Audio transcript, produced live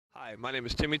Hi, my name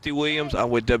is Timothy Williams.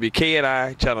 I'm with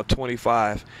WKNI Channel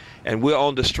 25, and we're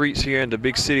on the streets here in the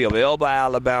big city of Elba,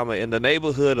 Alabama, in the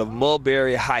neighborhood of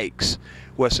Mulberry Heights,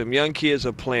 where some young kids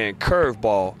are playing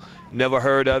curveball. Never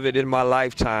heard of it in my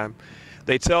lifetime.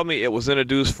 They tell me it was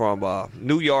introduced from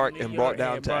New York and brought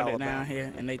down to Alabama. Down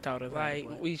here, and they taught us like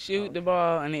we shoot the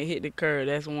ball and it hit the curve.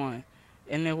 That's one,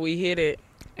 and if we hit it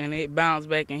and it bounced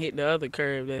back and hit the other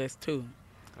curve, that's two.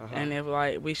 And if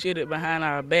like we shoot it behind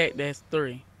our back, that's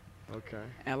three. Okay.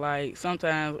 And like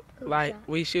sometimes like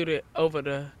we shoot it over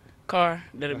the car,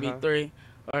 that'll be three,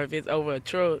 or if it's over a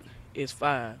truck, it's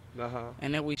five.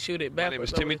 And then we shoot it back. My name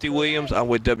is Timothy Williams. I'm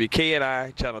with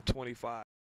WKNI Channel 25.